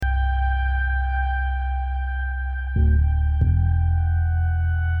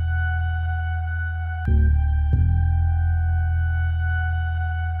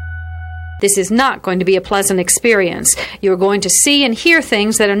This is not going to be a pleasant experience. You're going to see and hear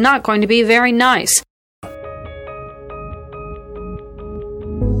things that are not going to be very nice.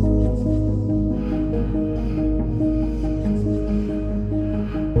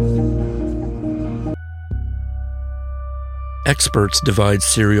 Experts divide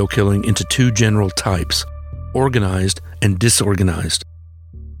serial killing into two general types, organized and disorganized.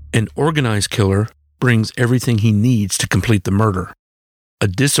 An organized killer brings everything he needs to complete the murder. A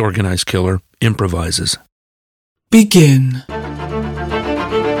disorganized killer improvises. Begin.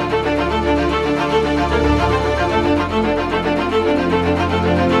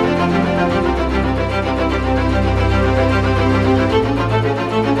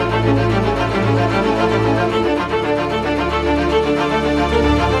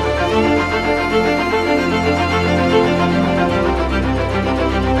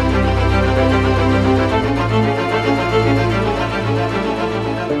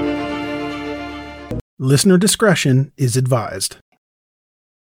 Listener discretion is advised.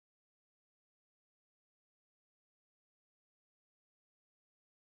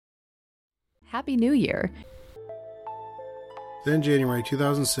 Happy New Year. Then in January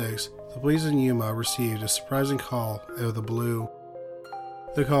 2006, the police in Yuma received a surprising call out of the blue.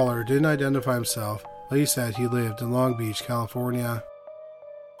 The caller didn't identify himself, but he said he lived in Long Beach, California.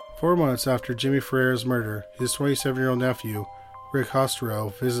 4 months after Jimmy Ferrera's murder, his 27-year-old nephew, Rick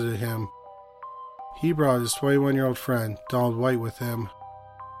Costero, visited him. He brought his 21-year-old friend, Donald White, with him.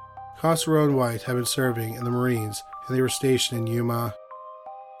 Costero and White had been serving in the Marines, and they were stationed in Yuma.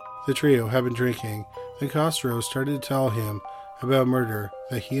 The trio had been drinking, then Costero started to tell him about a murder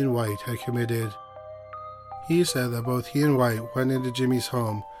that he and White had committed. He said that both he and White went into Jimmy's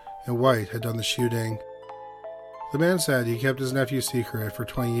home, and White had done the shooting. The man said he kept his nephew's secret for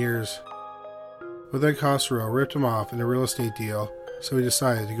 20 years. But then Costero ripped him off in a real estate deal, so he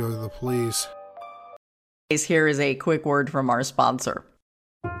decided to go to the police. Here is a quick word from our sponsor.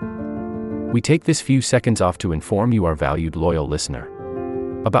 We take this few seconds off to inform you, our valued loyal listener,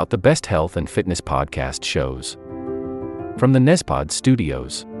 about the best health and fitness podcast shows from the Nezpod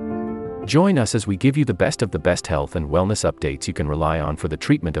studios. Join us as we give you the best of the best health and wellness updates you can rely on for the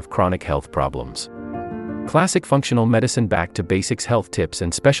treatment of chronic health problems. Classic functional medicine back to basics health tips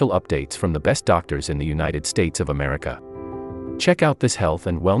and special updates from the best doctors in the United States of America. Check out this health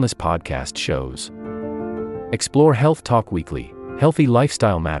and wellness podcast shows. Explore Health Talk Weekly, Healthy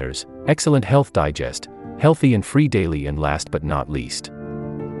Lifestyle Matters, Excellent Health Digest, Healthy and Free Daily, and last but not least,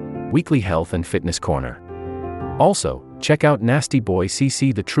 Weekly Health and Fitness Corner. Also, check out Nasty Boy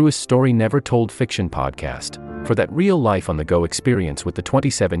CC, the truest story never told fiction podcast, for that real life on the go experience with the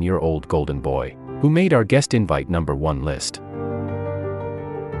 27-year-old golden boy, who made our guest invite #1 list.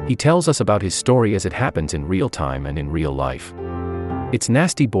 He tells us about his story as it happens in real time and in real life. It's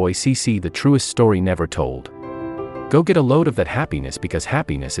Nasty Boy CC, the truest story never told. Go get a load of that happiness, because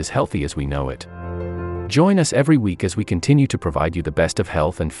happiness is healthy as we know it. Join us every week as we continue to provide you the best of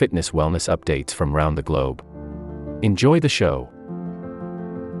health and fitness wellness updates from around the globe. Enjoy the show.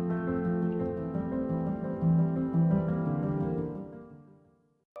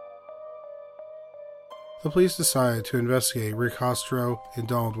 The police decided to investigate Rick Costero and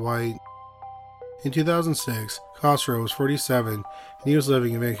Donald White. In 2006, Costero was 47 and he was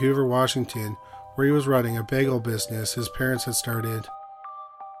living in Vancouver, Washington, where he was running a bagel business his parents had started.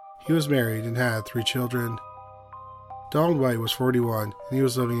 He was married and had 3 children. Donald White was 41 and he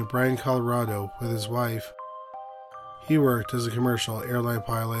was living in Bryan, Colorado with his wife. He worked as a commercial airline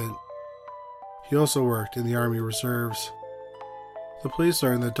pilot. He also worked in the Army Reserves. The police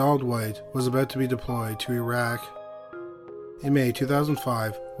learned that Donald White was about to be deployed to Iraq. In May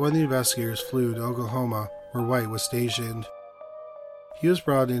 2005, one of the investigators flew to Oklahoma, where White was stationed. He was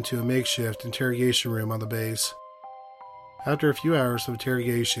brought into a makeshift interrogation room on the base. After a few hours of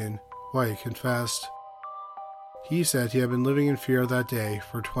interrogation, White confessed. He said he had been living in fear that day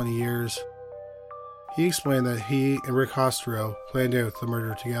for 20 years. He explained that he and Rick Costero planned out the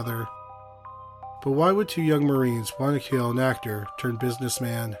murder together. But why would 2 young Marines want to kill an actor turned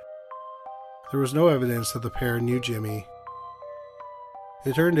businessman? There was no evidence that the pair knew Jimmy.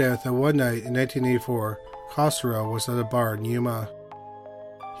 It turned out that one night in 1984, Costero was at a bar in Yuma.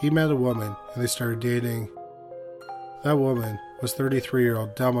 He met a woman and they started dating. That woman was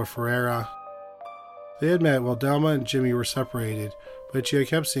 33-year-old Delma Ferrera. They had met while Delma and Jimmy were separated, but she had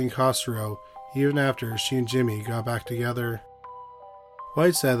kept seeing Costero even after she and Jimmy got back together.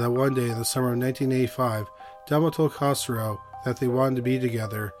 White said that one day in the summer of 1985, Delma told Costero that if they wanted to be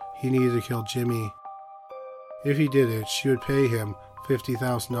together, he needed to kill Jimmy. If he did it, she would pay him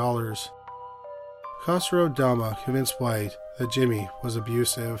 $50,000. Costero and Delma convinced White that Jimmy was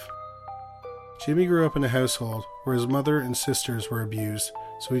abusive. Jimmy grew up in a household where his mother and sisters were abused,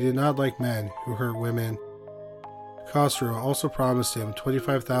 so he did not like men who hurt women. Castro also promised him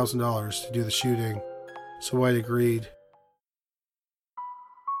 $25,000 to do the shooting, so White agreed.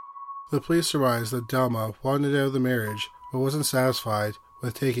 The police surmised that Delma wanted out of the marriage but wasn't satisfied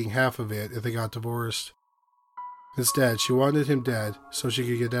with taking half of it if they got divorced. Instead, she wanted him dead so she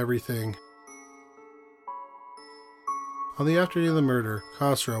could get everything. On the afternoon of the murder,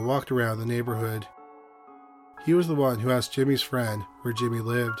 Castro walked around the neighborhood. He was the one who asked Jimmy's friend where Jimmy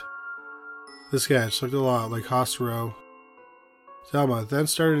lived. The sketch looked a lot like Castro. Delma then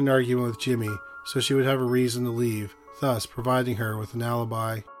started an argument with Jimmy so she would have a reason to leave, thus providing her with an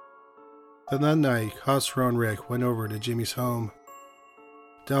alibi. Then that night, Castro and Rick went over to Jimmy's home.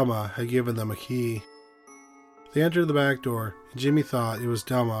 Delma had given them a key. They entered the back door, and Jimmy thought it was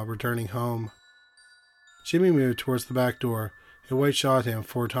Delma returning home. Jimmy moved towards the back door, and White shot him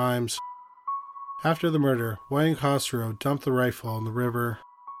 4 times. After the murder, White and Castro dumped the rifle in the river.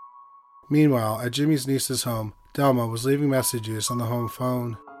 Meanwhile, at Jimmy's niece's home, Delma was leaving messages on the home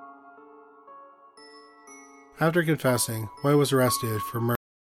phone. After confessing, White was arrested for murder.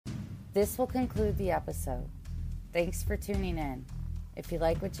 This will conclude the episode. Thanks for tuning in. If you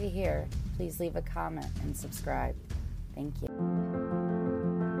like what you hear, please leave a comment and subscribe. Thank you.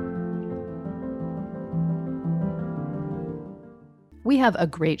 We have a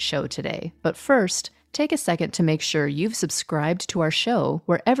great show today, but first, take a second to make sure you've subscribed to our show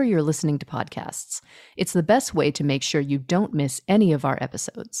wherever you're listening to podcasts. It's the best way to make sure you don't miss any of our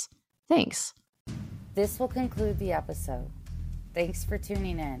episodes. Thanks. This will conclude the episode. Thanks for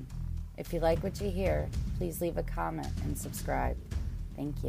tuning in. If you like what you hear, please leave a comment and subscribe. Thank you.